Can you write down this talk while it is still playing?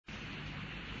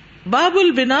باب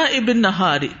البناء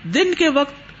بالنہار، دن کے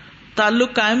وقت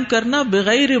تعلق قائم کرنا،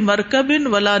 بغیر مرکب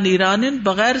ولا نیران،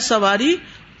 بغیر سواری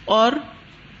اور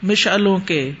مشعلوں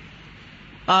کے،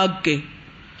 آگ کے.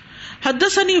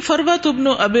 حدثني فروة بن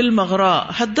ابي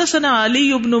المغراء حدثنا علي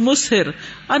بن مسهر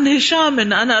عن هشام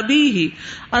عن ابيه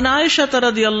عن عائشة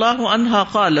رضی اللہ عنہا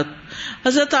قالت،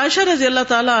 حضرت عائشہ رضی اللہ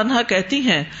تعالی عنہا کہتی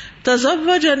ہیں،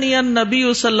 تزوجنی النبی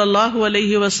صلی اللہ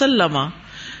علیہ وسلم،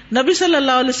 نبی صلی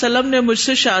اللہ علیہ وسلم نے مجھ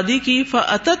سے شادی کی،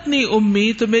 فاتتنی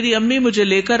امی، تو میری امی مجھے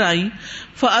لے کر آئیں،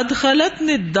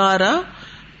 فادخلتنی الدار،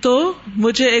 تو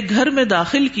مجھے ایک گھر میں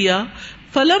داخل کیا،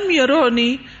 فلم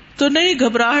یرونی، تو نہیں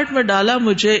گھبراہٹ میں ڈالا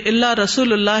مجھے، الا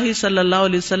رسول اللہ صلی اللہ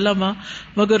علیہ وسلم،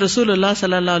 مگر رسول اللہ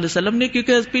صلی اللہ علیہ وسلم نے،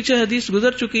 کیونکہ پیچھے حدیث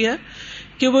گزر چکی ہے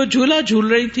کہ وہ جھولا جھول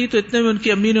رہی تھی، تو اتنے میں ان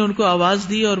کی امی نے ان کو آواز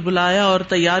دی اور بلایا اور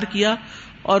تیار کیا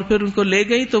اور پھر ان کو لے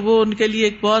گئی. تو وہ ان کے لیے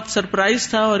ایک بہت سرپرائز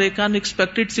تھا اور ایک ان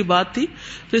ایکسپیکٹڈ سی بات تھی،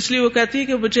 تو اس لیے وہ کہتی ہے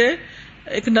کہ مجھے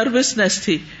ایک نروسنس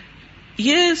تھی.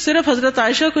 یہ صرف حضرت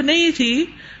عائشہ کو نہیں تھی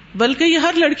بلکہ یہ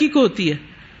ہر لڑکی کو ہوتی ہے،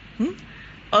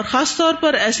 اور خاص طور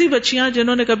پر ایسی بچیاں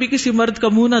جنہوں نے کبھی کسی مرد کا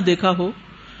منہ نہ دیکھا ہو،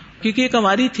 کیونکہ یہ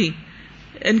کماری تھی،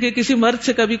 ان کے کسی مرد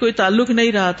سے کبھی کوئی تعلق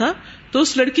نہیں رہا تھا، تو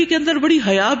اس لڑکی کے اندر بڑی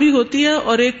حیا بھی ہوتی ہے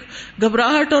اور ایک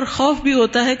گھبراہٹ اور خوف بھی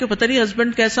ہوتا ہے کہ پتہ نہیں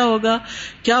ہسبینڈ کیسا ہوگا،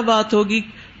 کیا بات ہوگی.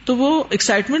 تو وہ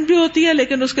ایکسائٹمنٹ بھی ہوتی ہے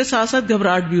لیکن اس کے ساتھ ساتھ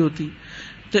گھبراہٹ بھی ہوتی.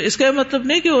 تو اس کا مطلب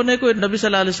نہیں کہ انہیں کوئی نبی صلی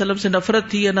اللہ علیہ وسلم سے نفرت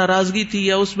تھی یا ناراضگی تھی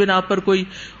یا اس بنا پر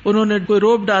انہوں نے کوئی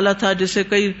روب ڈالا تھا جسے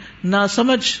کئی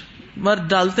ناسمجھ مرد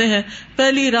ڈالتے ہیں.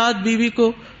 پہلی رات بیوی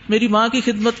کو میری ماں کی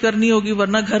خدمت کرنی ہوگی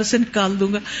ورنہ گھر سے نکال دوں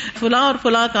گا، فلاں اور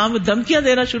فلاں کام، دھمکیاں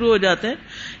دینا شروع ہو جاتے ہیں.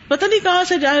 پتہ نہیں کہاں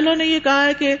سے جاہلوں نے یہ کہا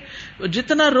ہے کہ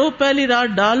جتنا روب پہلی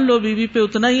رات ڈال لو بیوی پہ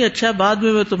اتنا ہی اچھا ہے، بعد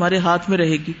میں وہ تمہارے ہاتھ میں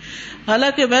رہے گی.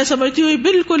 حالانکہ میں سمجھتی ہوں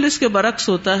بالکل اس کے برعکس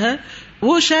ہوتا ہے.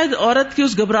 وہ شاید عورت کی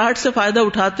اس گھبراہٹ سے فائدہ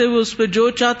اٹھاتے ہوئے اس پہ جو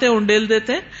چاہتے ہیں انڈیل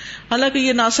دیتے ہیں. حالانکہ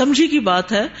یہ ناسمجھی کی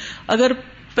بات ہے. اگر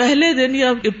پہلے دن یا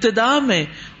ابتدا میں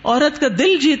عورت کا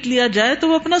دل جیت لیا جائے تو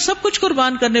وہ اپنا سب کچھ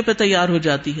قربان کرنے پہ تیار ہو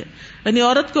جاتی ہے. یعنی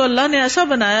عورت کو اللہ نے ایسا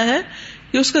بنایا ہے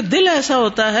کہ اس کا دل ایسا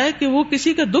ہوتا ہے کہ وہ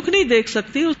کسی کا دکھ نہیں دیکھ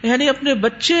سکتی، یعنی اپنے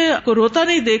بچے کو روتا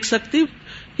نہیں دیکھ سکتی،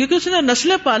 کیونکہ اس نے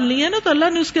نسلیں پالنی ہے نا، تو اللہ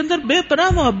نے اس کے اندر بے پناہ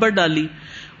محبت ڈالی.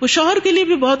 وہ شوہر کے لیے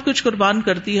بھی بہت کچھ قربان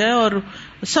کرتی ہے اور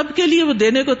سب کے لیے وہ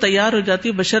دینے کو تیار ہو جاتی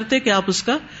ہے، بشرطے کہ آپ اس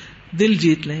کا دل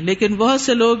جیت لیں. لیکن بہت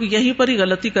سے لوگ یہیں پر ہی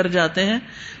غلطی کر جاتے ہیں،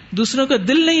 دوسروں کا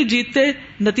دل نہیں جیتتے.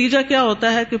 نتیجہ کیا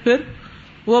ہوتا ہے کہ پھر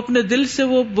وہ اپنے دل سے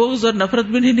وہ بغض اور نفرت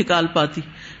بھی نہیں نکال پاتی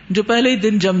جو پہلے ہی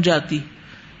دن جم جاتی.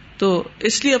 تو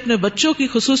اس لیے اپنے بچوں کی،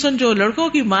 خصوصاً جو لڑکوں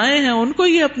کی مائیں ہیں، ان کو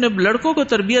یہ اپنے لڑکوں کو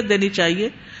تربیت دینی چاہیے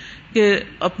کہ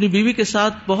اپنی بیوی کے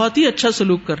ساتھ بہت ہی اچھا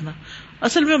سلوک کرنا.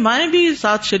 اصل میں مائیں بھی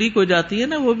ساتھ شریک ہو جاتی ہے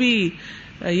نا، وہ بھی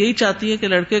یہی چاہتی ہے کہ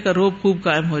لڑکے کا روب خوب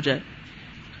قائم ہو جائے.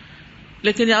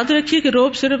 لیکن یاد رکھیے کہ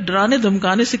روب صرف ڈرانے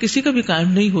دھمکانے سے کسی کا بھی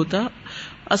قائم نہیں ہوتا.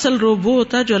 اصل روب وہ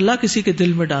ہوتا ہے جو اللہ کسی کے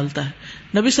دل میں ڈالتا ہے.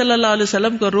 نبی صلی اللہ علیہ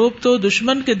وسلم کا روب تو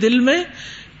دشمن کے دل میں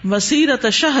مسیرۃ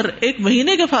شہر، ایک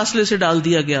مہینے کے فاصلے سے ڈال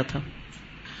دیا گیا تھا.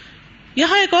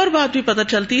 یہاں ایک اور بات بھی پتہ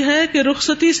چلتی ہے کہ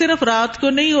رخصتی صرف رات کو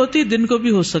نہیں ہوتی، دن کو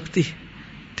بھی ہو سکتی.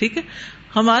 ٹھیک ہے،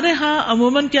 ہمارے ہاں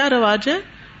عموماً کیا رواج ہے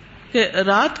کہ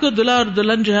رات کو دلہا اور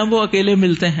دلہن جو ہے وہ اکیلے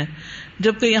ملتے ہیں،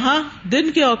 جبکہ یہاں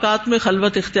دن کے اوقات میں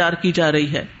خلوت اختیار کی جا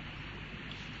رہی ہے.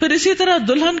 پھر اسی طرح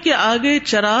دلہن کے آگے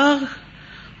چراغ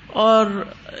اور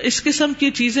اس قسم کی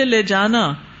چیزیں لے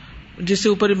جانا، جسے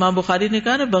اوپر امام بخاری نے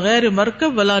کہا نا بغیر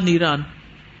مرکب ولا نیران،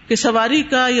 کہ سواری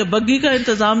کا یا بگی کا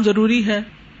انتظام ضروری ہے،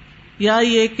 یا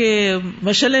یہ کہ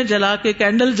مشلیں جلا کے،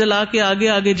 کینڈل جلا کے آگے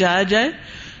آگے جایا جائے،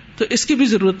 تو اس کی بھی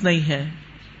ضرورت نہیں ہے.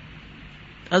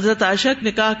 حضرت عائشہ کے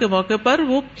نکاح کے موقع پر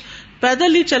وہ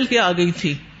پیدل ہی چل کے آ گئی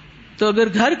تھی. تو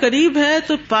اگر گھر قریب ہے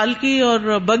تو پالکی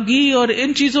اور بگی اور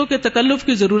ان چیزوں کے تکلف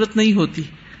کی ضرورت نہیں ہوتی.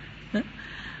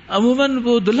 عموماً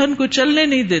وہ دلہن کو چلنے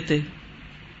نہیں دیتے،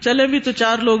 چلے بھی تو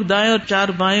 4 لوگ دائیں اور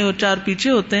 4 بائیں اور 4 پیچھے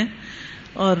ہوتے ہیں،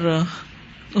 اور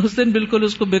اس دن بالکل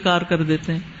اس کو بیکار کر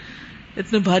دیتے ہیں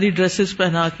اتنے بھاری ڈریسز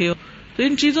پہنا کے. تو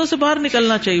ان چیزوں سے باہر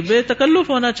نکلنا چاہیے، بے تکلف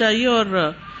ہونا چاہیے اور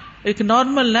ایک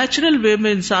نارمل نیچرل وے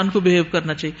میں انسان کو بہیو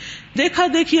کرنا چاہیے. دیکھا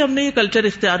دیکھی ہم نے یہ کلچر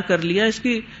اختیار کر لیا، اس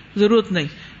کی ضرورت نہیں.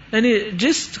 یعنی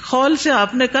جس خول سے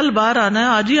آپ نے کل باہر آنا ہے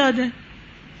آج ہی آ جائیں.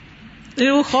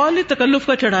 وہ خول ہی تکلف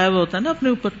کا چڑھایا ہوا ہوتا ہے نا اپنے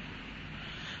اوپر.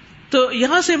 تو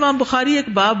یہاں سے امام بخاری ایک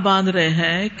باب باندھ رہے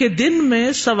ہیں کہ دن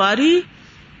میں سواری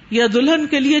یا دلہن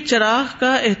کے لیے چراغ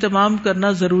کا اہتمام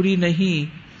کرنا ضروری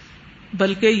نہیں،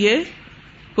 بلکہ یہ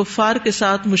کفار کے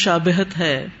ساتھ مشابہت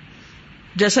ہے.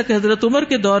 جیسا کہ حضرت عمر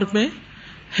کے دور میں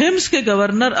ہمس کے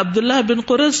گورنر عبداللہ بن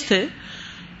قرظ تھے،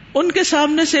 ان کے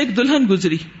سامنے سے ایک دلہن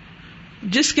گزری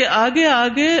جس کے آگے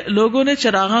آگے لوگوں نے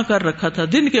چراغاں کر رکھا تھا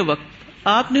دن کے وقت.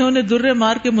 آپ نے انہیں درے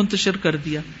مار کے منتشر کر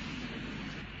دیا.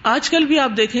 آج کل بھی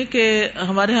آپ دیکھیں کہ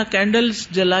ہمارے ہاں کینڈلز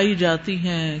جلائی جاتی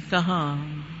ہیں کہاں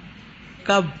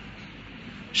کب؟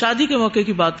 شادی کے موقع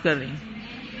کی بات کر رہی ہوں،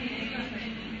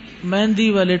 مہندی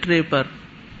والے ٹرے پر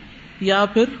یا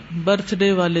پھر برتھ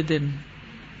ڈے والے دن.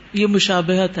 یہ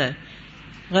مشابہت ہے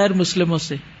غیر مسلموں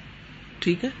سے.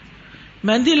 ٹھیک ہے،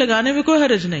 مہندی لگانے میں کوئی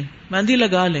حرج نہیں، مہندی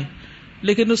لگا لیں،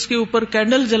 لیکن اس کے اوپر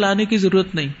کینڈل جلانے کی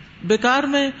ضرورت نہیں. بیکار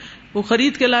میں وہ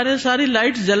خرید کے لا رہے ہیں، ساری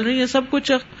لائٹس جل رہی ہیں، سب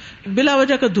کچھ بلا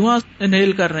وجہ کا دھواں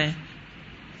انہیل کر رہے ہیں.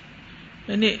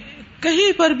 یعنی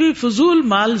کہیں پر بھی فضول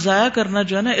مال ضائع کرنا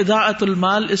جو ہے نا، اضاعت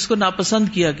المال، اس کو ناپسند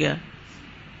کیا گیا.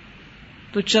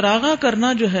 تو چراغاں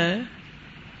کرنا جو ہے،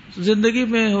 زندگی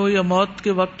میں ہو یا موت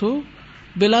کے وقت ہو،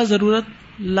 بلا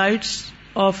ضرورت لائٹس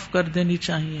آف کر دینی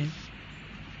چاہیے.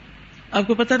 آپ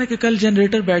کو پتا نا کہ کل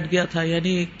جنریٹر بیٹھ گیا تھا،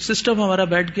 یعنی سسٹم ہمارا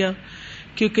بیٹھ گیا،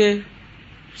 کیونکہ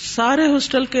سارے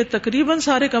ہاسٹل کے تقریباً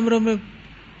سارے کمروں میں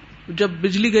جب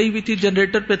بجلی گئی ہوئی تھی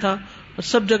جنریٹر پہ تھا اور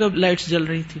سب جگہ لائٹس جل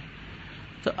رہی تھی.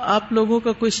 تو آپ لوگوں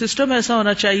کا کوئی سسٹم ایسا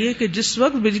ہونا چاہیے کہ جس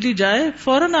وقت بجلی جائے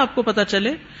فوراً آپ کو پتا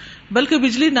چلے، بلکہ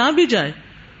بجلی نہ بھی جائے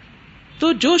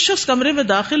تو جو شخص کمرے میں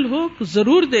داخل ہو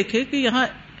ضرور دیکھے کہ یہاں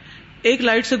ایک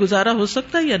لائٹ سے گزارا ہو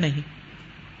سکتا ہے یا نہیں.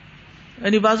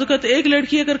 یعنی بعض اوقات ایک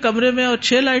لڑکی اگر کمرے میں اور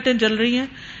 6 لائٹیں جل رہی ہیں،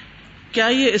 کیا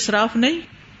یہ اسراف نہیں؟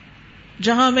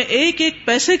 جہاں ہمیں ایک ایک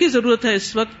پیسے کی ضرورت ہے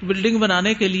اس وقت بلڈنگ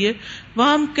بنانے کے لیے،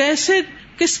 وہاں ہم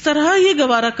کس طرح یہ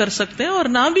گوارا کر سکتے ہیں؟ اور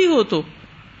نہ بھی ہو تو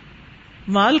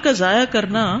مال کا ضائع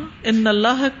کرنا، ان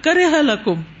اللہ کرہ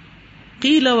لکم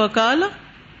قیل وقال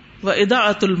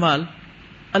واضاعۃ المال،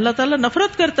 اللہ تعالیٰ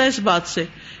نفرت کرتا ہے اس بات سے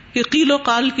کہ قیل و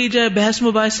قال کی جائے، بحث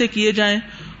مباحثے کیے جائیں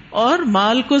اور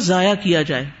مال کو ضائع کیا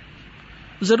جائے.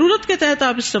 ضرورت کے تحت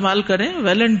آپ استعمال کریں،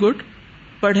 ویل اینڈ گڈ،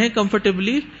 پڑھیں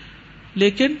کمفرٹیبلی،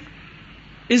 لیکن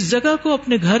اس جگہ کو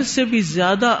اپنے گھر سے بھی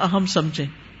زیادہ اہم سمجھیں،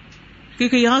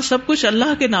 کیونکہ یہاں سب کچھ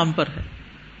اللہ کے نام پر ہے.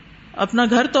 اپنا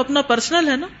گھر تو اپنا پرسنل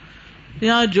ہے نا،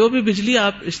 یہاں جو بھی بجلی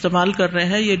آپ استعمال کر رہے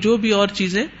ہیں، یہ جو بھی اور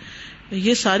چیزیں،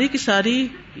 یہ ساری کی ساری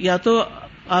یا تو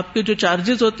آپ کے جو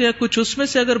چارجز ہوتے ہیں کچھ اس میں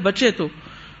سے اگر بچے تو،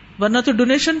 ورنہ تو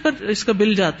ڈونیشن پر اس کا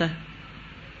بل جاتا ہے.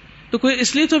 تو کوئی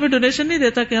اس لیے تو ہمیں ڈونیشن نہیں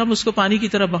دیتا کہ ہم اس کو پانی کی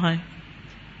طرح بہائیں.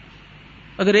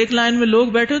 اگر ایک لائن میں لوگ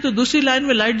بیٹھے تو دوسری لائن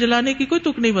میں لائٹ جلانے کی کوئی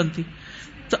تک نہیں بنتی.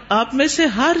 تو آپ میں سے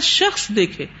ہر شخص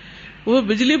دیکھے، وہ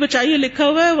بجلی بچائیے لکھا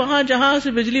ہوا ہے، وہاں جہاں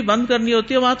سے بجلی بند کرنی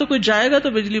ہوتی ہے وہاں تو کوئی جائے گا تو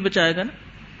بجلی بچائے گا نا.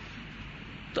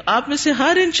 تو آپ میں سے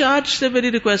ہر انچارج سے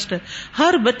میری ریکویسٹ ہے،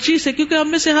 ہر بچی سے، کیونکہ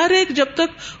ہم میں سے ہر ایک جب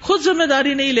تک خود ذمہ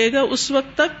داری نہیں لے گا اس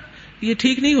وقت تک یہ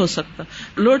ٹھیک نہیں ہو سکتا.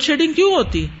 لوڈ شیڈنگ کیوں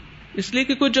ہوتی ہے؟ اس لیے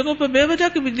کہ کچھ جگہوں پہ بے وجہ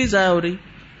کی بجلی ضائع ہو رہی.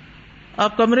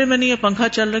 آپ کمرے میں نہیں ہے، پنکھا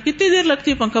چل رہا ہے، کتنی دیر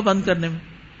لگتی ہے پنکھا بند کرنے میں،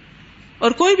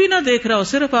 اور کوئی بھی نہ دیکھ رہا ہو،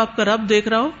 صرف آپ کا رب دیکھ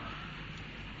رہا ہو.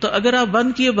 تو اگر آپ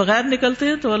بند کیے بغیر نکلتے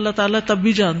ہیں تو اللہ تعالیٰ تب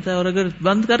بھی جانتا ہے، اور اگر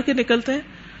بند کر کے نکلتے ہیں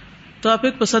تو آپ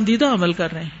ایک پسندیدہ عمل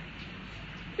کر رہے ہیں.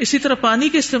 اسی طرح پانی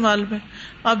کے استعمال میں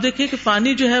آپ دیکھیں کہ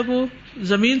پانی جو ہے وہ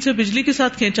زمین سے بجلی کے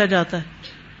ساتھ کھینچا جاتا ہے،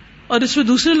 اور اس میں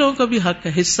دوسرے لوگوں کا بھی حق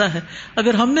ہے، حصہ ہے.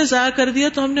 اگر ہم نے ضائع کر دیا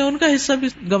تو ہم نے ان کا حصہ بھی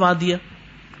گنوا دیا.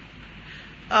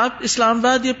 آپ اسلام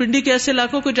آباد یا پنڈی کے ایسے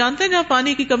علاقوں کو جانتے ہیں جہاں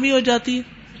پانی کی کمی ہو جاتی ہے؟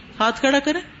 ہاتھ کھڑا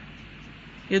کریں.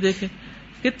 یہ دیکھیں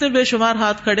کتنے بے شمار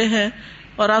ہاتھ کھڑے ہیں،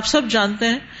 اور آپ سب جانتے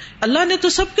ہیں اللہ نے تو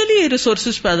سب کے لیے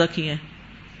ریسورسز پیدا کیے ہیں،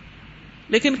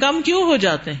 لیکن کم کیوں ہو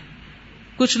جاتے ہیں؟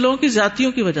 کچھ لوگوں کی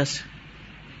ذاتیوں کی وجہ سے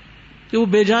کہ وہ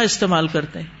بے جا استعمال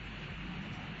کرتے ہیں.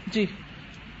 جی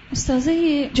استاذہ،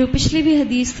 یہ جو پچھلی بھی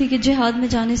حدیث تھی کہ جہاد میں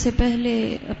جانے سے پہلے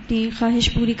اپنی خواہش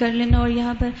پوری کر لینا، اور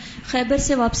یہاں پر خیبر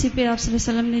سے واپسی پہ آپ صلی اللہ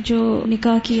علیہ وسلم نے جو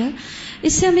نکاح کیا،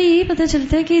 اس سے ہمیں یہی پتہ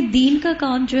چلتا ہے کہ دین کا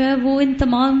کام جو ہے وہ ان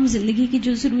تمام زندگی کی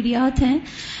جو ضروریات ہیں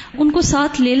ان کو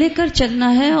ساتھ لے کر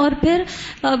چلنا ہے. اور پھر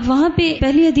وہاں پہ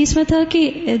پہلی حدیث میں تھا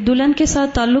کہ دلہن کے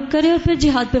ساتھ تعلق کرے اور پھر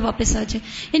جہاد پہ واپس آ جائے،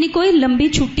 یعنی کوئی لمبی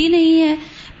چھٹی نہیں ہے.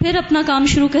 پھر اپنا کام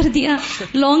شروع کر دیا،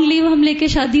 لانگ لیو ہم لے کے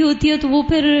شادی ہوتی ہے تو وہ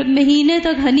پھر مہینے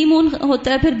تک ہنی مون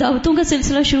ہوتا ہے، پھر دعوتوں کا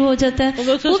سلسلہ شروع ہو جاتا ہے،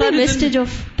 وہ بھی ویسٹیج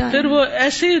آف ٹائم. پھر وہ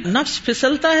ایسی نفس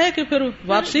پھسلتا ہے کہ پھر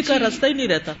واپسی کا راستہ ہی نہیں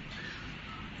رہتا.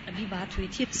 ابھی بات ہوئی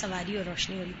تھی سواری اور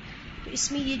روشنی والی، تو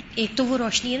اس میں یہ ایک تو وہ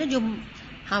روشنی ہے نا جو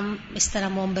ہم اس طرح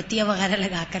موم بتیاں وغیرہ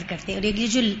لگا کر کرتے ہیں، اور ایک یہ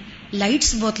جو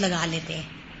لائٹس بہت لگا لیتے ہیں.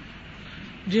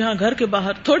 جی ہاں، گھر کے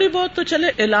باہر تھوڑی بہت تو چلے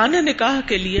اعلان نکاح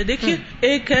کے لیے. دیکھیے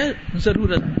ایک ہے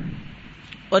ضرورت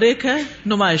اور ایک ہے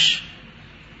نمائش.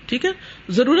 ٹھیک ہے،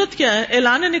 ضرورت کیا ہے؟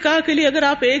 اعلان نکاح کے لیے اگر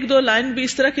آپ 1-2 لائن بھی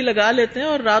اس طرح کی لگا لیتے ہیں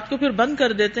اور رات کو پھر بند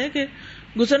کر دیتے ہیں کہ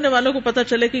گزرنے والوں کو پتہ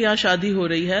چلے کہ یہاں شادی ہو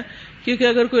رہی ہے، کیونکہ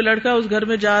اگر کوئی لڑکا اس گھر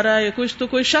میں جا رہا ہے یا کچھ تو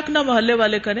کوئی شک نہ محلے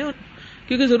والے کریں،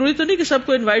 کیونکہ ضروری تو نہیں کہ سب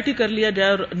کو انوائٹ ہی کر لیا جائے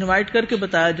اور انوائٹ کر کے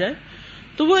بتایا جائے.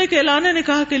 تو وہ ایک اعلان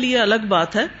نکاح کے لیے الگ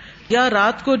بات ہے. یا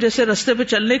رات کو جیسے رستے پہ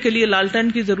چلنے کے لیے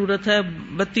لالٹین کی ضرورت ہے,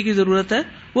 بتی کی ضرورت ہے,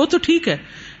 وہ تو ٹھیک ہے,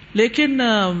 لیکن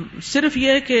صرف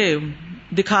یہ ہے کہ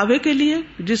دکھاوے کے لیے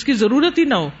جس کی ضرورت ہی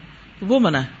نہ ہو وہ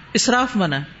منع ہے, اسراف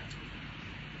منع ہے.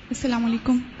 السلام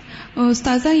علیکم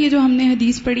استاذہ, یہ جو ہم نے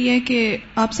حدیث پڑھی ہے کہ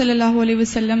آپ صلی اللہ علیہ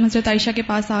وسلم حضرت عائشہ کے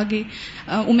پاس آ گئے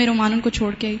ام رومان ان کو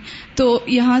چھوڑ کے, تو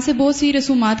یہاں سے بہت سی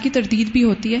رسومات کی تردید بھی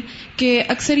ہوتی ہے کہ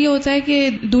اکثر یہ ہوتا ہے کہ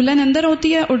دلہن اندر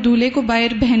ہوتی ہے اور دولہے کو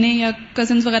باہر بہنیں یا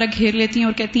کزنز وغیرہ گھیر لیتی ہیں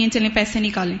اور کہتی ہیں چلیں پیسے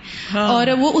نکالیں, اور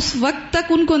وہ اس وقت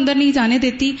تک ان کو اندر نہیں جانے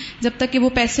دیتی جب تک کہ وہ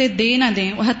پیسے دے نہ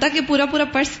دیں, حتیٰ کہ پورا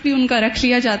پرس بھی ان کا رکھ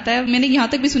لیا جاتا ہے. میں نے یہاں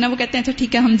تک بھی سنا وہ کہتے ہیں اچھا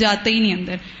ٹھیک ہے ہم جاتے ہی نہیں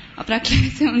اندر, اب رکھ لینے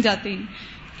سے ہم جاتے ہی نہیں.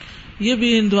 یہ بھی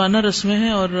ہندوانہ رسمیں ہیں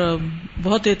اور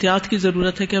بہت احتیاط کی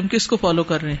ضرورت ہے کہ ہم کس کو فالو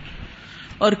کر رہے ہیں,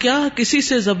 اور کیا کسی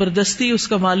سے زبردستی اس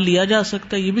کا مال لیا جا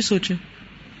سکتا ہے, یہ بھی سوچیں.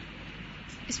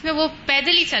 اس میں وہ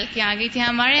پیدل ہی چل کے آ گئی تھی.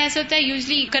 ہمارے ایسا ہوتا ہے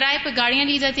یوزلی کرائے پہ گاڑیاں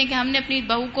لی جاتی ہیں کہ ہم نے اپنی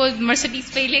بہو کو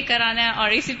مرسڈیز پہ ہی لے کر آنا ہے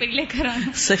اور اسی پہ لے کر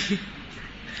آنا. صحیح.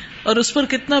 اور اس پر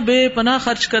کتنا بے پناہ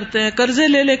خرچ کرتے ہیں, قرضے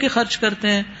لے لے کے خرچ کرتے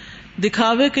ہیں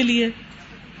دکھاوے کے لیے.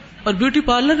 اور بیوٹی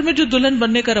پارلر میں جو دلہن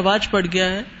بننے کا رواج پڑ گیا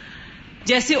ہے,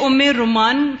 جیسے ام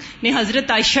رومان نے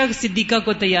حضرت عائشہ صدیقہ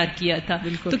کو تیار کیا تھا,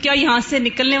 تو کیا یہاں سے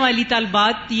نکلنے والی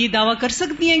طالبات یہ دعویٰ کر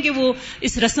سکتی ہیں کہ وہ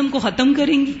اس رسم کو ختم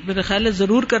کریں گی؟ میرا خیال ہے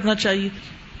ضرور کرنا چاہیے,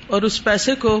 اور اس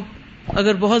پیسے کو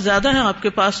اگر بہت زیادہ ہے آپ کے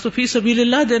پاس تو فی سبیل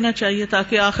اللہ دینا چاہیے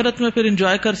تاکہ آخرت میں پھر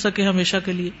انجوائے کر سکے ہمیشہ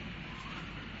کے لیے.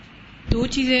 دو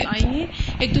چیزیں آئی ہیں,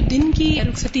 ایک تو دن کی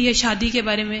رخصتی ہے شادی کے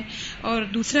بارے میں, اور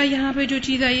دوسرا یہاں پہ جو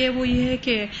چیز آئی ہے وہ یہ ہے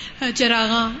کہ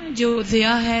چراغاں جو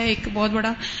ضیاء ہے ایک بہت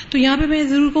بڑا. تو یہاں پہ میں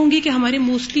ضرور کہوں گی کہ ہمارے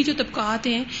موسٹلی جو طبقات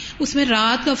ہیں اس میں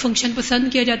رات کا فنکشن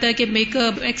پسند کیا جاتا ہے کہ میک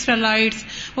اپ, ایکسٹرا لائٹس,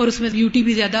 اور اس میں بیوٹی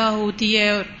بھی زیادہ ہوتی ہے.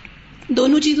 اور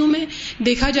دونوں چیزوں میں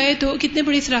دیکھا جائے تو کتنے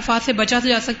بڑے اصرافات سے بچا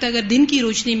جا سکتا ہے. اگر دن کی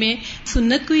روشنی میں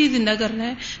سنت کو ہی زندہ کرنا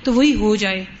ہے تو وہی ہو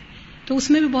جائے, تو اس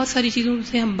میں بھی بہت ساری چیزوں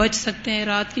سے ہم بچ سکتے ہیں.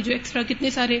 رات کی جو ایکسٹرا کتنے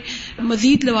سارے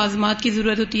مزید لوازمات کی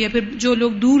ضرورت ہوتی ہے. پھر جو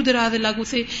لوگ دور دراز علاقوں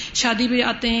سے شادی پہ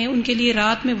آتے ہیں ان کے لیے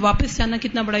رات میں واپس جانا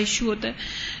کتنا بڑا ایشو ہوتا ہے.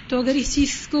 تو اگر اس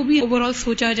چیز کو بھی اوور آل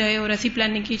سوچا جائے اور ایسی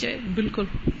پلاننگ کی جائے. بالکل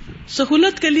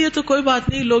سہولت کے لیے تو کوئی بات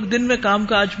نہیں, لوگ دن میں کام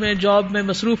کاج میں جاب میں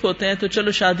مصروف ہوتے ہیں تو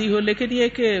چلو شادی ہو, لیکن یہ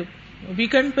کہ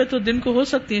ویکینڈ پہ تو دن کو ہو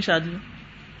سکتی ہیں شادیاں.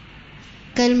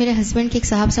 کل میرے ہسبینڈ کی ایک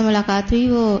صاحب سے ملاقات ہوئی,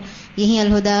 وہ یہیں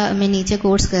الہدا میں نیچے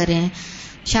کورس کر رہے ہیں.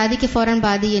 شادی کے فوراً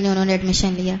بعد ہی انہوں نے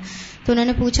ایڈمیشن لیا, تو انہوں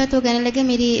نے پوچھا تو کہنے لگے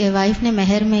میری وائف نے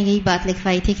مہر میں یہی بات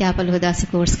لکھوائی تھی کہ آپ الہدا سے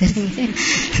کورس کریں گے.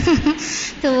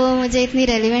 تو وہ مجھے اتنی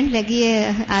ریلیونٹ لگی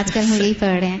ہے, آج کل ہم یہی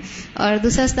پڑھ رہے ہیں. اور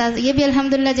دوسرا استاذ یہ بھی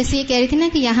الحمدللہ جیسے یہ کہہ رہی تھی نا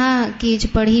کہ یہاں کی جو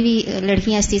پڑھی ہوئی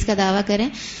لڑکیاں اس چیز کا دعویٰ کریں,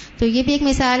 تو یہ بھی ایک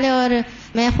مثال ہے. اور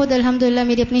میں خود الحمدللہ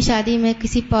میری اپنی شادی میں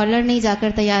کسی پارلر نہیں جا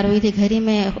کر تیار ہوئی تھی, گھر ہی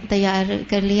میں تیار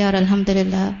کر لیا اور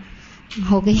الحمدللہ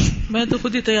ہو گئی. میں تو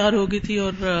خود ہی تیار ہو گئی تھی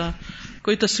اور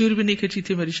کوئی تصویر بھی نہیں کھینچی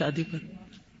تھی میری شادی پر,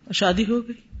 شادی ہو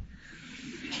گئی.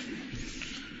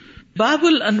 باب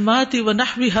الانمات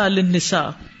ونحوها للنساء,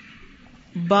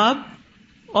 باب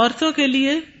عورتوں کے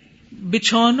لیے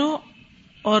بچھونوں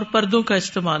اور پردوں کا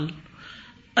استعمال.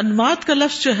 انمات کا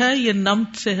لفظ جو ہے یہ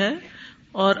نمت سے ہے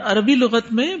اور عربی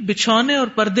لغت میں بچھونے اور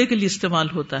پردے کے لیے استعمال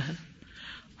ہوتا ہے.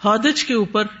 ہودج کے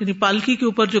اوپر یعنی پالکی کے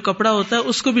اوپر جو کپڑا ہوتا ہے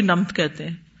اس کو بھی نمت کہتے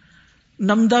ہیں,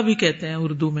 نمدہ بھی کہتے ہیں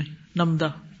اردو میں, نمدہ.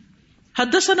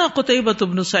 حدثنا قتيبة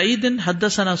بن سعيد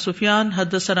حدثنا سفيان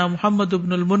حدثنا محمد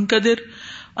بن المنكدر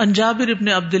عن جابر بن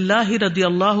عبد الله رضي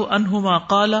الله عنهما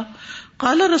قال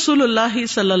قال رسول الله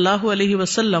صلى الله عليه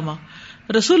وسلم,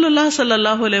 رسول اللہ صلی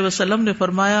اللہ علیہ وسلم نے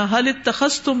فرمایا, هل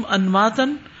اتخذتم انماتا,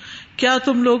 کیا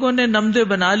تم لوگوں نے نمدے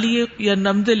بنا لیے یا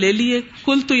نمدے لے لیے؟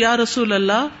 قلت یا رسول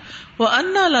اللہ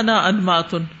وَأَنَّا لَنَا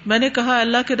أَنْمَاتٌ, میں نے کہا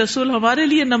اللہ کے رسول ہمارے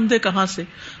لیے نمدے کہاں سے؟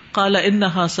 قال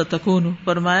إِنَّهَا سَتَكُونُ,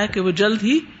 فرمایا کہ وہ جلد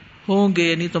ہی ہوں گے,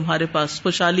 یعنی تمہارے پاس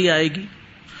خوشحالی آئے گی.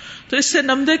 تو اس سے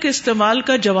نمدے کے استعمال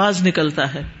کا جواز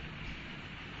نکلتا ہے.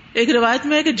 ایک روایت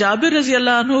میں ہے کہ جابر رضی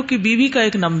اللہ عنہ کی بیوی کا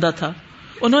ایک نمدہ تھا,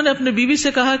 انہوں نے اپنی بیوی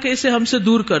سے کہا کہ اسے ہم سے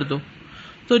دور کر دو.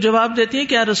 تو جواب دیتی ہیں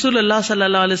کہ یا رسول اللہ صلی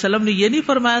اللہ علیہ وسلم نے یہ نہیں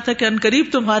فرمایا تھا کہ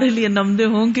عنقریب تمہارے لیے نمدے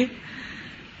ہوں گے؟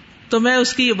 تو میں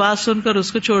اس کی یہ بات سن کر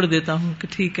اس کو چھوڑ دیتا ہوں کہ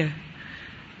ٹھیک ہے.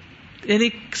 یعنی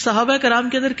صحابہ کرام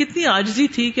کے اندر کتنی عاجزی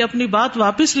تھی کہ اپنی بات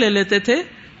واپس لے لیتے تھے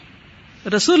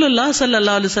رسول اللہ صلی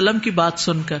اللہ علیہ وسلم کی بات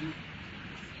سن کر.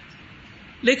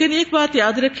 لیکن ایک بات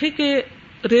یاد رکھیں کہ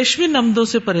ریشمی نمدوں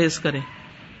سے پرہیز کریں.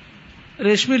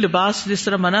 ریشمی لباس جس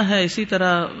طرح منع ہے اسی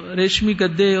طرح ریشمی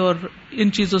گدے اور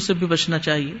ان چیزوں سے بھی بچنا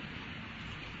چاہیے.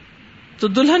 تو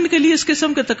دلہن کے لیے اس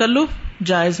قسم کے تکلف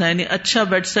جائز ہے, یعنی اچھا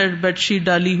بیڈ سیٹ بیڈ شیٹ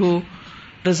ڈالی ہو,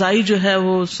 رضائی جو ہے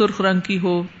وہ سرخ رنگ کی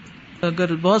ہو,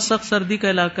 اگر بہت سخت سردی کا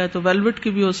علاقہ ہے تو ویلوٹ کی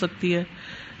بھی ہو سکتی ہے,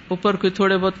 اوپر کوئی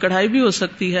تھوڑے بہت کڑھائی بھی ہو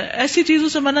سکتی ہے. ایسی چیزوں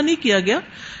سے منع نہیں کیا گیا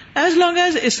ایز لانگ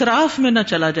ایز اسراف میں نہ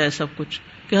چلا جائے سب کچھ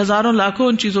کہ ہزاروں لاکھوں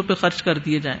ان چیزوں پہ خرچ کر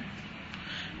دیے جائیں.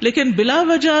 لیکن بلا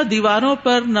وجہ دیواروں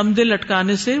پر نمدے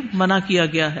لٹکانے سے منع کیا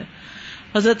گیا ہے.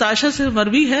 حضرت عائشہ سے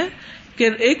مروی ہے کہ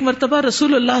ایک مرتبہ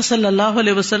رسول اللہ صلی اللہ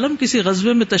علیہ وسلم کسی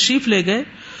غزوے میں تشریف لے گئے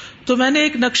تو میں نے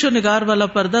ایک نقش و نگار والا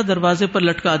پردہ دروازے پر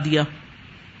لٹکا دیا.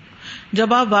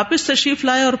 جب آپ واپس تشریف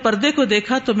لائے اور پردے کو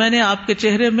دیکھا تو میں نے آپ کے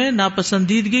چہرے میں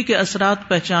ناپسندیدگی کے اثرات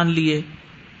پہچان لیے.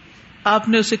 آپ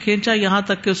نے اسے کھینچا یہاں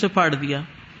تک کہ اسے پھاڑ دیا.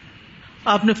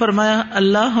 آپ نے فرمایا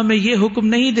اللہ ہمیں یہ حکم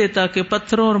نہیں دیتا کہ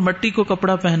پتھروں اور مٹی کو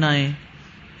کپڑا پہنائیں.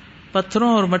 پتھروں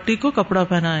اور مٹی کو کپڑا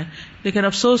پہنائیں. لیکن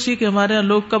افسوس یہ کہ ہمارے یہاں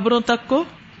لوگ قبروں تک کو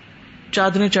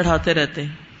چادریں چڑھاتے رہتے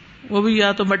ہیں. وہ بھی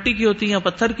یا تو مٹی کی ہوتی ہیں یا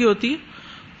پتھر کی ہوتی ہیں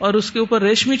اور اس کے اوپر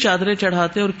ریشمی چادریں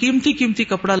چڑھاتے اور قیمتی قیمتی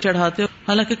کپڑا چڑھاتے.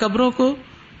 حالانکہ قبروں کو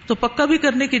تو پکا بھی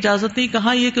کرنے کی اجازت نہیں,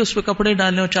 کہاں یہ کہ اس پہ کپڑے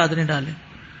ڈالیں اور چادریں ڈالیں.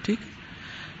 ٹھیک,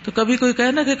 تو کبھی کوئی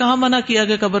کہے نا کہ کہاں منع کیا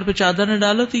گیا قبر پہ چادر نہ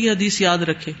ڈالو, تو یہ حدیث یاد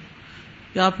رکھے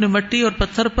کہ آپ نے مٹی اور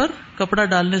پتھر پر کپڑا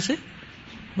ڈالنے سے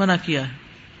منع کیا ہے.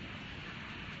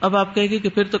 اب آپ کہیں گے کہ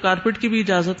پھر تو کارپیٹ کی بھی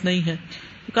اجازت نہیں ہے.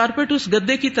 کارپیٹ اس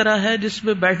گدے کی طرح ہے جس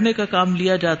میں بیٹھنے کا کام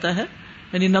لیا جاتا ہے,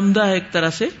 یعنی نمدہ ہے ایک طرح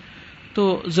سے, تو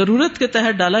ضرورت کے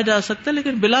تحت ڈالا جا سکتا ہے,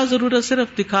 لیکن بلا ضرورت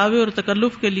صرف دکھاوے اور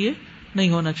تکلف کے لیے نہیں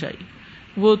ہونا چاہیے.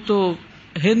 وہ تو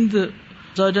ہند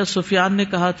زوجہ سفیان نے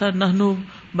کہا تھا نحنو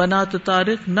بنات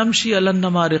طارق نمشی علی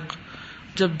النمارق.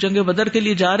 جب جنگ بدر کے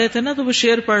لیے جا رہے تھے نا تو وہ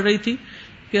شعر پڑھ رہی تھی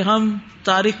کہ ہم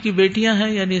طارق کی بیٹیاں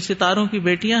ہیں, یعنی ستاروں کی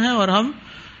بیٹیاں ہیں, اور ہم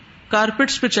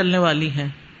کارپٹس پہ چلنے والی ہیں.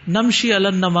 نمشی علی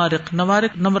النمارق,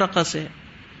 نمارق نمرقہ سے ہے.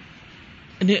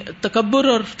 یعنی تکبر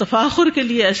اور تفاخر کے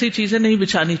لیے ایسی چیزیں نہیں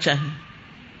بچھانی چاہیے.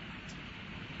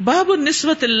 باب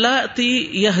النسوۃ اللاتی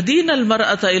یہدین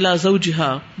المرأۃ الی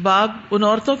زوجہا. باب ان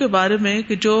عورتوں کے بارے میں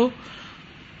کہ جو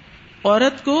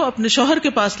عورت کو اپنے شوہر کے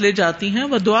پاس لے جاتی ہیں,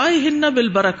 ودعائہن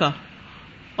بالبرکہ,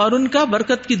 اور ان کا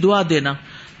برکت کی دعا دینا.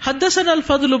 حدثنا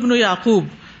الفضل بن یعقوب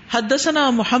حدثنا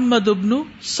محمد بن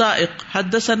سائق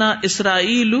حدثنا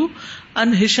اسرائیل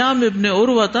عن ہشام بن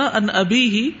عروۃ عن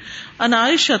ابیہ عن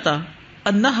عائشۃ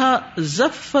انها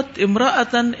زفت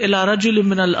امرأۃ الی رجل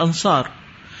من الانصار.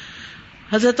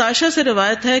 حضرت عائشہ سے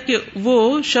روایت ہے کہ وہ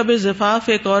شب زفاف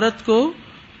ایک عورت کو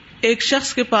ایک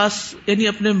شخص کے پاس, یعنی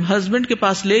اپنے ہسبینڈ کے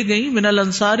پاس لے گئی, من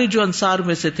الانصار, جو انصار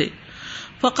میں سے تھے.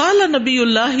 فقال نبی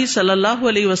اللہ صلی اللہ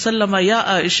علیہ وسلم یا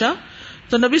عائشہ,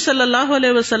 تو نبی صلی اللہ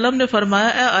علیہ وسلم نے فرمایا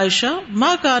اے عائشہ,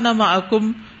 ما کان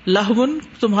معکم لہو,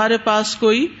 تمہارے پاس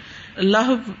کوئی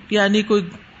لہو یعنی کوئی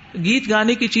گیت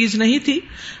گانے کی چیز نہیں تھی.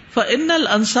 فإن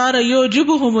الانصار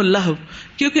یعجبہم اللہو,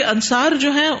 کیونکہ انصار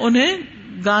جو ہیں انہیں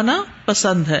گانا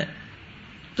پسند ہے.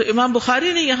 تو امام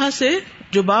بخاری نے یہاں سے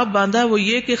جو باب باندھا وہ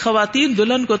یہ کہ خواتین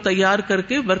دلہن کو تیار کر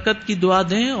کے برکت کی دعا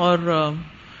دیں, اور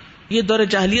یہ دور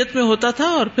جاہلیت میں ہوتا تھا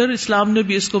اور پھر اسلام نے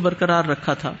بھی اس کو برقرار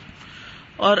رکھا تھا.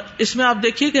 اور اس میں آپ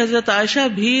دیکھیے کہ حضرت عائشہ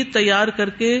بھی تیار کر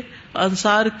کے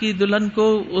انصار کی دلہن کو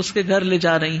اس کے گھر لے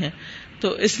جا رہی ہیں. تو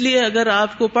اس لیے اگر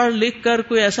آپ کو پڑھ لکھ کر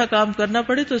کوئی ایسا کام کرنا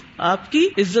پڑے تو آپ کی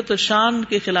عزت و شان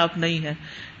کے خلاف نہیں ہے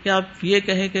کہ آپ یہ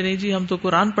کہیں کہ نہیں جی ہم تو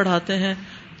قرآن پڑھاتے ہیں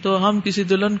تو ہم کسی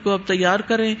دلہن کو اب تیار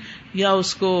کریں یا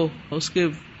اس کو اس کے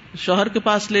شوہر کے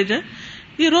پاس لے جائیں.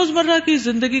 یہ روزمرہ کی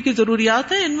زندگی کی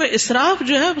ضروریات ہیں, ان میں اسراف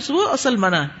جو ہے وہ اصل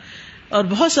منع ہے, اور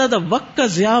بہت زیادہ وقت کا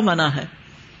ضیاع منع ہے.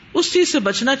 اس چیز سے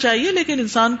بچنا چاہیے, لیکن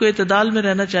انسان کو اعتدال میں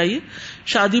رہنا چاہیے.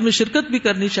 شادی میں شرکت بھی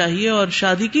کرنی چاہیے اور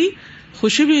شادی کی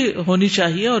خوشی بھی ہونی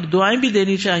چاہیے اور دعائیں بھی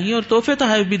دینی چاہیے اور تحفے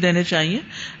تحائف بھی دینے چاہیے,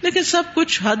 لیکن سب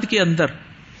کچھ حد کے اندر.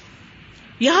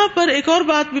 یہاں پر ایک اور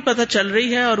بات بھی پتہ چل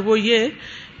رہی ہے, اور وہ یہ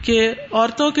کہ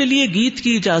عورتوں کے لیے گیت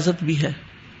کی اجازت بھی ہے.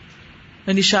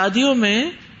 یعنی شادیوں میں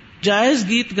جائز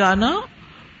گیت گانا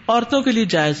عورتوں کے لیے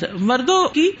جائز ہے. مردوں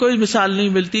کی کوئی مثال نہیں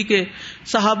ملتی کہ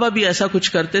صحابہ بھی ایسا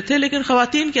کچھ کرتے تھے, لیکن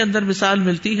خواتین کے اندر مثال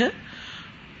ملتی ہے.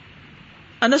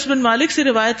 انس بن مالک سے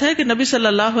روایت ہے کہ نبی صلی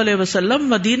اللہ علیہ وسلم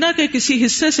مدینہ کے کسی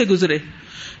حصے سے گزرے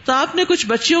تو آپ نے کچھ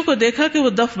بچیوں کو دیکھا کہ وہ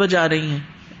دف بجا رہی ہیں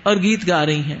اور گیت گا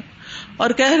رہی ہیں اور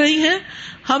کہہ رہی ہیں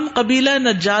ہم قبیلہ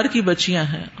نجار کی بچیاں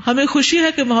ہیں, ہمیں خوشی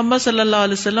ہے کہ محمد صلی اللہ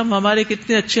علیہ وسلم ہمارے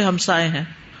کتنے اچھے ہمسائے ہیں.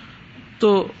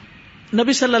 تو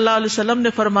نبی صلی اللہ علیہ وسلم نے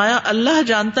فرمایا اللہ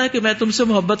جانتا ہے کہ میں تم سے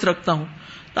محبت رکھتا ہوں.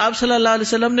 تو آپ صلی اللہ علیہ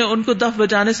وسلم نے ان کو دف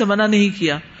بجانے سے منع نہیں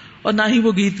کیا اور نہ ہی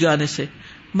وہ گیت گانے سے.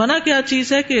 منع کیا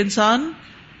چیز ہے کہ انسان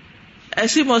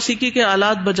ایسی موسیقی کے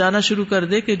آلات بجانا شروع کر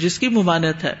دے کہ جس کی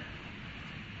ممانعت ہے.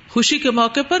 خوشی کے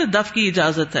موقع پر دف کی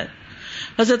اجازت ہے.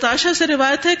 حضرت عائشہ سے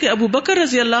روایت ہے کہ ابو بکر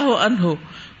رضی اللہ عنہ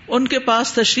ان کے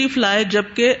پاس تشریف لائے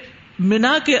جبکہ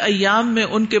منا کے ایام میں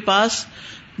ان کے پاس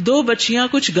 2 بچیاں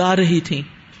کچھ گا رہی تھیں,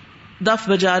 دف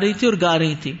بجا رہی تھی اور گا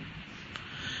رہی تھی.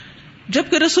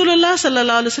 جبکہ رسول اللہ صلی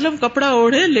اللہ علیہ وسلم کپڑا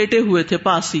اوڑھے لیٹے ہوئے تھے،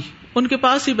 پاس ہی ان کے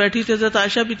پاس ہی بیٹھی تھی، حضرت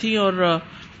عائشہ بھی تھی اور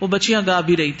وہ بچیاں گا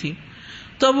بھی رہی تھی.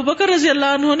 تو ابو بکر رضی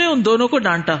اللہ عنہ نے ان دونوں کو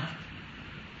ڈانٹا،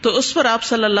 تو اس پر آپ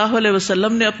صلی اللہ علیہ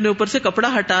وسلم نے اپنے اوپر سے کپڑا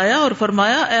ہٹایا اور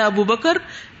فرمایا اے ابو بکر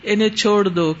انہیں چھوڑ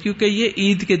دو کیونکہ یہ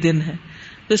عید کے دن ہے.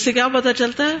 تو اس سے کیا پتا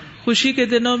چلتا ہے؟ خوشی کے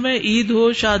دنوں میں، عید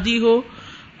ہو، شادی ہو،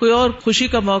 کوئی اور خوشی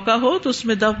کا موقع ہو تو اس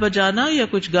میں دف بجانا یا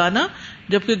کچھ گانا،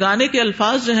 جبکہ گانے کے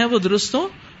الفاظ جو ہیں وہ درست ہوں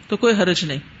تو کوئی حرج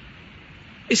نہیں.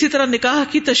 اسی طرح نکاح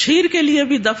کی تشہیر کے لیے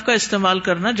بھی دف کا استعمال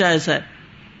کرنا جائز ہے.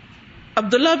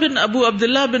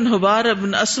 عبداللہ بن حبار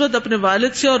بن اسود اپنے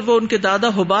والد سے اور وہ ان کے دادا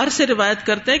حبار سے روایت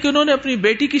کرتے ہیں کہ انہوں نے اپنی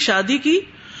بیٹی کی شادی کی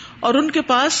اور ان کے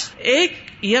پاس ایک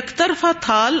یک طرفہ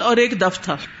تھال اور ایک دف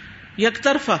تھا. یک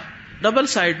طرفہ، ڈبل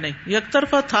سائڈ نہیں، یک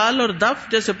طرفہ تھال اور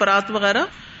دف جیسے پرات وغیرہ.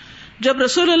 جب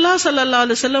رسول اللہ صلی اللہ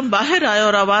علیہ وسلم باہر آئے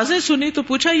اور آوازیں سنی تو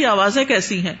پوچھا یہ آوازیں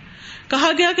کیسی ہیں؟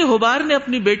 کہا گیا کہ حبار نے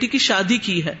اپنی بیٹی کی شادی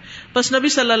کی ہے. بس نبی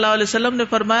صلی اللہ علیہ وسلم نے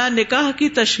فرمایا نکاح کی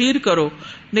تشہیر کرو،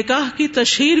 نکاح کی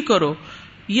تشہیر کرو.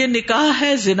 یہ نکاح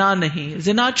ہے، زنا نہیں.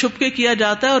 زنا چھپ کے کیا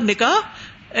جاتا ہے اور نکاح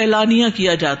اعلانیہ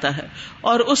کیا جاتا ہے،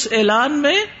 اور اس اعلان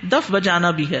میں دف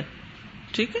بجانا بھی ہے.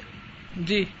 ٹھیک ہے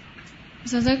جی.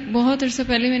 سازا بہت عرصہ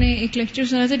پہلے میں نے ایک لیکچر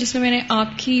سنا تھا جس میں نے آپ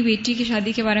کی بیٹی کی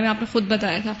شادی کے بارے میں آپ نے خود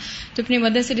بتایا تھا، تو اپنی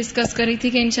مدر سے ڈسکس کر رہی تھی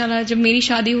کہ انشاءاللہ جب میری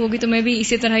شادی ہوگی تو میں بھی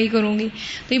اسی طرح ہی کروں گی.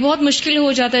 تو یہ بہت مشکل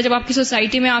ہو جاتا ہے جب آپ کی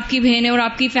سوسائٹی میں آپ کی بہن ہے اور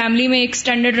آپ کی فیملی میں ایک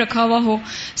سٹینڈرڈ رکھا ہوا ہو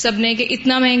سب نے کہ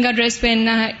اتنا مہنگا ڈریس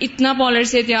پہننا ہے، اتنا پارلر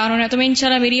سے تیار ہونا ہے. تو میں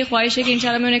انشاءاللہ میری یہ خواہش ہے کہ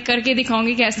انشاءاللہ میں انہیں کر کے دکھاؤں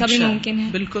گی کہ ایسا بھی ممکن ہے.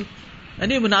 بالکل،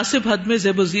 یعنی مناسب حد میں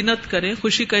زیب و زینت کریں،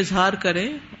 خوشی کا اظہار کریں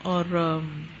اور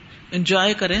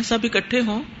انجوائے کریں، سب اکٹھے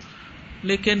ہوں،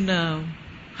 لیکن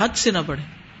حد سے نہ بڑھے.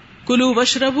 کلوا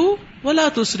واشربوا ولا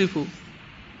تسرفوا.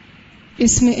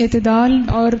 اس میں اعتدال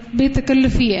اور بے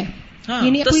تکلفی ہے،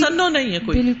 یعنی تصنع نہیں ہے،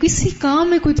 کوئی کسی کام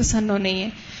میں کوئی تصنع نہیں ہے،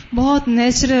 بہت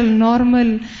نیچرل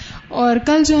نارمل. اور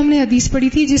کل جو ہم نے حدیث پڑھی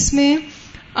تھی جس میں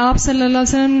آپ صلی اللہ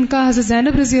علیہ وسلم کا حضرت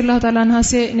زینب رضی اللہ تعالیٰ عنہ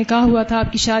سے نکاح ہوا تھا،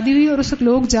 آپ کی شادی ہوئی اور اس وقت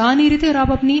لوگ جا نہیں رہے تھے اور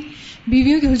آپ اپنی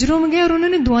بیویوں کے حجروں میں گئے اور انہوں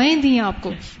نے دعائیں دی آپ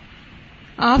کو.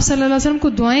 آپ صلی اللہ علیہ وسلم کو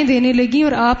دعائیں دینے لگی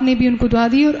اور آپ نے بھی ان کو دعا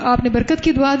دی اور آپ نے برکت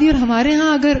کی دعا دی. اور ہمارے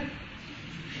ہاں اگر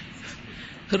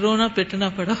رونا پٹنا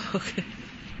پڑا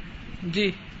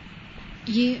جی.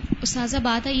 یہ استاذہ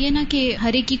بات ہے یہ نا کہ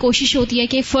ہر ایک کی کوشش ہوتی ہے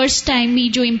کہ فرسٹ ٹائم ہی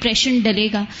جو امپریشن ڈلے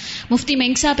گا. مفتی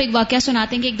مینگ صاحب ایک واقعہ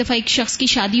سناتے ہیں کہ ایک دفعہ ایک شخص کی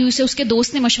شادی ہوئی سے اس کے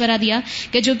دوست نے مشورہ دیا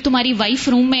کہ جب تمہاری وائف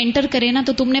روم میں انٹر کرے نا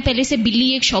تو تم نے پہلے سے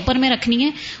بلی ایک شاپر میں رکھنی ہے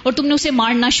اور تم نے اسے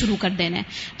مارنا شروع کر دینا ہے.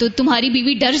 تو تمہاری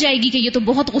بیوی ڈر جائے گی کہ یہ تو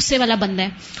بہت غصے والا بندہ ہے،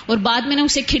 اور بعد میں نا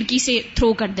اسے کھڑکی سے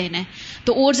تھرو کر دینا ہے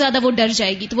تو اور زیادہ وہ ڈر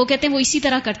جائے گی. تو وہ کہتے ہیں وہ اسی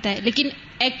طرح کرتا ہے، لیکن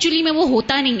ایکچولی میں وہ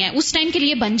ہوتا نہیں ہے، اس ٹائم کے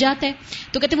لیے بن جاتا ہے.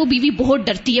 تو کہتے ہیں وہ بیوی بہت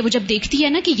ڈرتی ہے، وہ جب دیکھتی ہے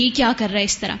نا کہ یہ کیا کر رہا ہے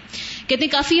اس طرح. کہتے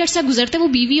ہیں کافی عرصہ گزرتا ہے، وہ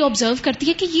بیوی آبزرو کرتی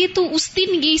ہے کہ یہ تو اس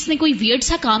دن یہ اس نے کوئی ویئرڈ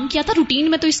سا کام کیا تھا، روٹین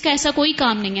میں تو اس کا ایسا کوئی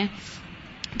کام نہیں ہے.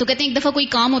 تو کہتے ہیں ایک دفعہ کوئی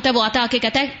کام ہوتا ہے، وہ آتا آ کے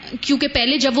کہتا ہے، کیونکہ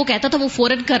پہلے جب وہ کہتا تھا وہ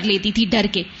فوراً کر لیتی تھی ڈر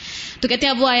کے. تو کہتے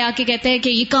ہیں اب وہ آیا کے کہتا ہے کہ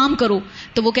یہ کام کرو،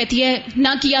 تو وہ کہتی ہے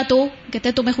نہ کیا تو کہتا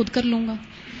ہے تو میں خود کر لوں گا.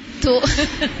 تو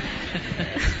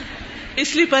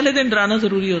اس لیے پہلے دن ڈرانا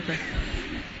ضروری ہوتا ہے.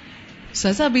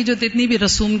 سزا بھی جو اتنی بھی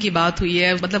رسوم کی بات ہوئی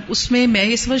ہے، مطلب اس میں میں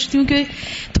یہ سمجھتی ہوں کہ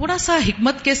تھوڑا سا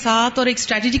حکمت کے ساتھ اور ایک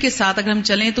اسٹریٹجی کے ساتھ اگر ہم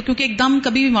چلیں تو، کیونکہ ایک دم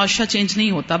کبھی بھی معاشرہ چینج نہیں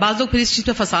ہوتا، بعض لوگ پھر اس چیز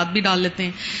پہ فساد بھی ڈال لیتے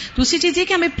ہیں. دوسری چیز یہ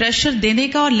کہ ہمیں پریشر دینے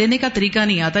کا اور لینے کا طریقہ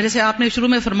نہیں آتا. جیسے آپ نے شروع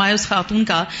میں فرمایا اس خاتون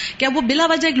کا کہ اب وہ بلا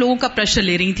وجہ ایک لوگوں کا پریشر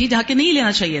لے رہی تھی جہاں کہ نہیں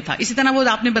لینا چاہیے تھا. اسی طرح وہ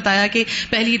آپ نے بتایا کہ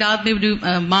پہلی رات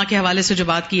میں ماں کے حوالے سے جو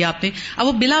بات کی آپ نے، اب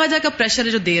وہ بلا وجہ کا پریشر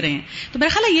ہے جو دے رہے ہیں. تو میرا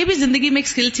خیال ہے یہ بھی زندگی میں ایک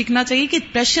اسکل سیکھنا چاہیے کہ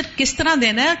پریشر کس طرح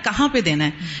دینا ہے، کہاں پہ دینا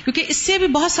ہے، کیونکہ اس سے بھی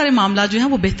بہت سارے معاملات جو ہیں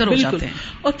وہ بہتر ہو جاتے ہیں.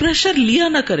 اور پریشر لیا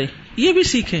نہ کرے، یہ بھی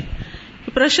سیکھیں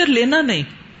کہ پریشر لینا نہیں،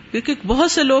 کیونکہ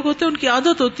بہت سے لوگ ہوتے ہیں ان کی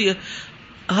عادت ہوتی ہے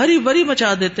ہری بری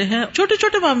مچا دیتے ہیں چھوٹے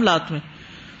چھوٹے معاملات میں،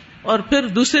 اور پھر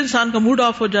دوسرے انسان کا موڈ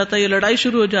آف ہو جاتا ہے، یہ لڑائی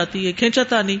شروع ہو جاتی ہے، کھینچا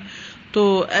تانی. تو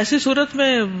ایسی صورت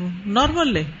میں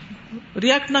نارمل لیں،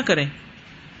 ریئیکٹ نہ کریں.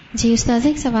 جی استاذ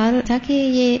ایک سوال تھا کہ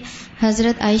یہ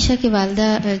حضرت عائشہ کی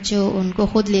والدہ جو ان کو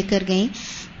خود لے کر گئیں،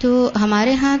 تو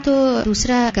ہمارے ہاں تو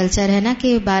دوسرا کلچر ہے نا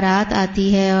کہ بارات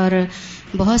آتی ہے اور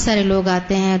بہت سارے لوگ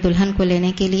آتے ہیں دلہن کو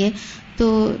لینے کے لیے، تو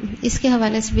اس کے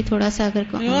حوالے سے بھی تھوڑا سا اگر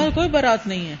کوئی بارات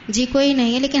نہیں ہے. جی کوئی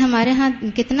نہیں ہے، لیکن ہمارے ہاں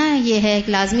کتنا یہ ہے ایک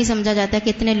لازمی سمجھا جاتا ہے کہ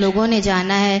اتنے لوگوں نے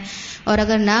جانا ہے، اور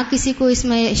اگر نہ کسی کو اس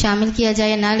میں شامل کیا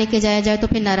جائے، نہ لے کے جایا جائے تو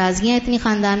پھر ناراضگیاں اتنی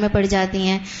خاندان میں پڑ جاتی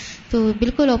ہیں. تو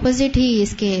بالکل اپوزٹ ہی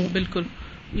اس کے. بالکل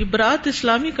یہ برات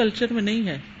اسلامی کلچر میں نہیں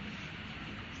ہے.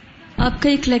 آپ کا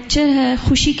ایک لیکچر ہے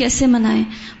خوشی کیسے منائیں،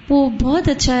 وہ بہت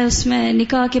اچھا ہے. اس میں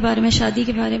نکاح کے بارے میں، شادی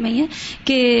کے بارے میں یہ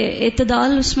کہ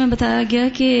اعتدال اس میں بتایا گیا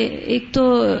کہ ایک تو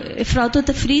افراط و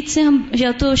تفریط سے ہم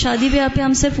یا تو شادی بیاہ پہ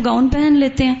ہم صرف گاؤن پہن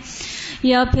لیتے ہیں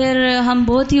یا پھر ہم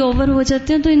بہت ہی اوور ہو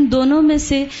جاتے ہیں. تو ان دونوں میں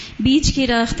سے بیچ کی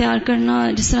راہ اختیار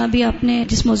کرنا، جس طرح بھی آپ نے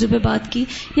جس موضوع پہ بات کی،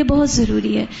 یہ بہت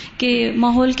ضروری ہے کہ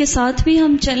ماحول کے ساتھ بھی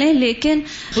ہم چلیں لیکن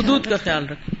حدود کا خیال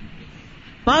رکھیں.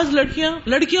 بعض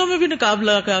لڑکیوں میں بھی نقاب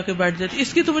لگا کے بیٹھ جاتی،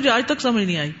 اس کی تو مجھے آج تک سمجھ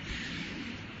نہیں آئی.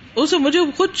 اسے مجھے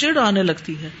خود چڑ آنے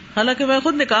لگتی ہے، حالانکہ میں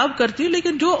خود نقاب کرتی ہوں،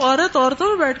 لیکن جو عورتوں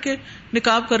میں بیٹھ کے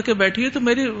نقاب کر کے بیٹھی ہے تو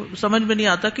میری سمجھ میں نہیں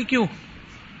آتا کہ کیوں.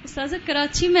 استاذہ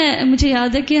کراچی میں مجھے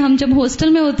یاد ہے کہ ہم جب ہاسٹل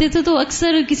میں ہوتے تھے تو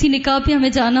اکثر کسی نکاح پہ ہمیں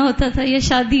جانا ہوتا تھا یا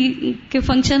شادی کے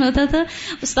فنکشن ہوتا تھا.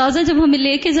 استاذہ جب ہمیں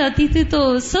لے کے جاتی تھی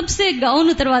تو سب سے گاؤن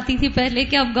اترواتی تھی پہلے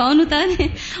کہ آپ گاؤن اتاریں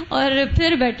اور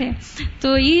پھر بیٹھیں.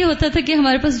 تو یہ ہوتا تھا کہ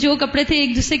ہمارے پاس جو کپڑے تھے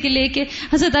ایک دوسرے کے لے کے.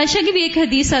 حضرت عائشہ کی بھی ایک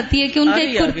حدیث آتی ہے کہ ان کا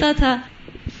ایک کرتا تھا.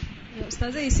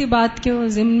 استاذہ اسی بات کے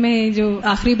ضمن میں جو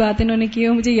آخری بات انہوں نے کی ہے،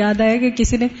 مجھے یاد آیا کہ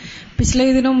کسی نے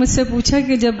پچھلے دنوں مجھ سے پوچھا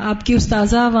کہ جب آپ کی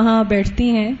استاذہ وہاں بیٹھتی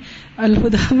ہیں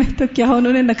الہدا میں تو کیا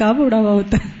انہوں نے نقاب اڑا ہوا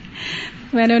ہوتا ہے؟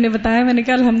 میں نے انہیں بتایا، میں نے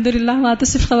کہا الحمدللہ وہاں تو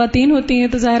صرف خواتین ہوتی ہیں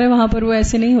تو ظاہر ہے وہاں پر وہ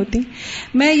ایسے نہیں ہوتی.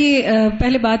 میں یہ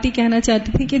پہلے بات ہی کہنا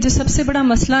چاہتی تھی کہ جو سب سے بڑا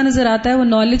مسئلہ نظر آتا ہے وہ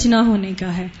نالج نہ ہونے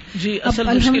کا ہے. جی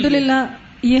الحمدللہ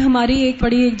یہ ہماری ایک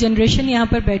بڑی ایک جنریشن یہاں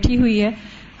پر بیٹھی ہوئی ہے.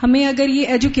 ہمیں اگر یہ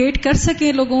ایجوکیٹ کر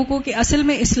سکیں لوگوں کو کہ اصل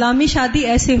میں اسلامی شادی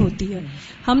ایسے ہوتی ہے.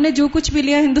 ہم نے جو کچھ بھی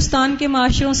لیا ہندوستان کے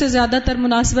معاشروں سے زیادہ تر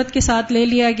مناسبت کے ساتھ لے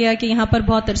لیا گیا کہ یہاں پر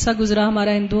بہت عرصہ گزرا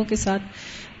ہمارا ہندوؤں کے ساتھ،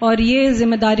 اور یہ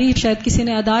ذمہ داری شاید کسی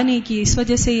نے ادا نہیں کی، اس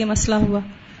وجہ سے یہ مسئلہ ہوا.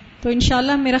 تو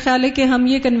انشاءاللہ میرا خیال ہے کہ ہم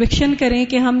یہ کنوکشن کریں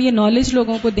کہ ہم یہ نالج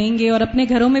لوگوں کو دیں گے اور اپنے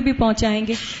گھروں میں بھی پہنچائیں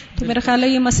گے تو میرا خیال ہے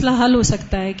یہ مسئلہ حل ہو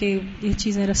سکتا ہے کہ یہ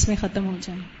چیزیں رسمیں ختم ہو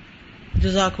جائیں.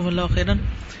 جزاکم اللہ خیرا.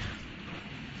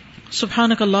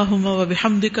 سبحانک اللہم و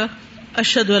بحمدک،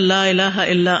 اشہد ان لا الہ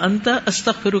الا انت،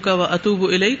 استغفرک و اتوب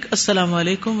الیک. السلام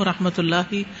علیکم و رحمۃ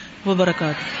اللہ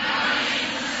وبرکاتہ.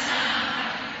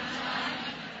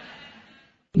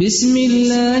 بسم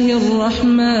اللہ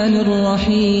الرحمن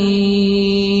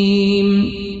الرحیم.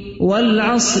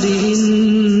 والعصر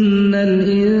ان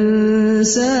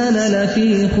الانسان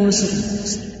لفی خسر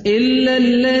الا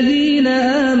الذین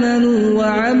آمنوا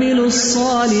وعملوا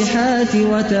الصالحات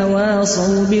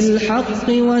وتواصوا بالحق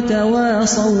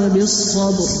وتواصوا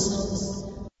بالصبر.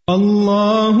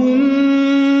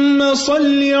 اللهم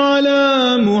صل على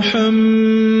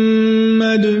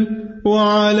محمد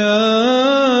وعلى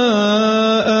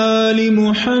آل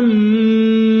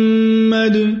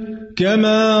محمد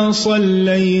كما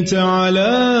صليت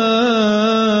على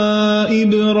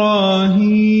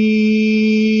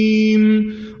إبراهيم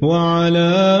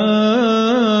وعلى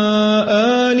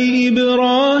آل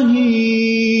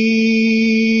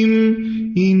إبراهيم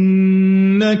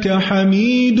إنك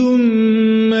حميد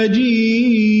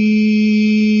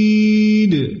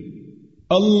مجيد.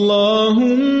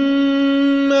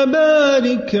 اللهم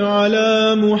بارك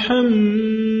على محمد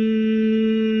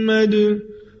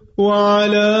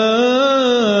وعلى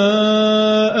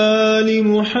آل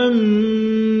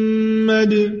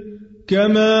محمد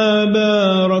كما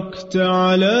باركت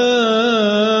على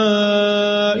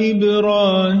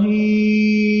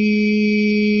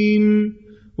إبراهيم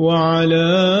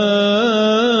وعلى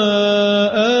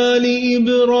آل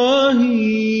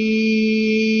إبراهيم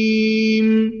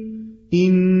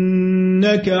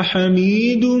إنك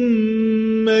حميد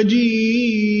مجيد.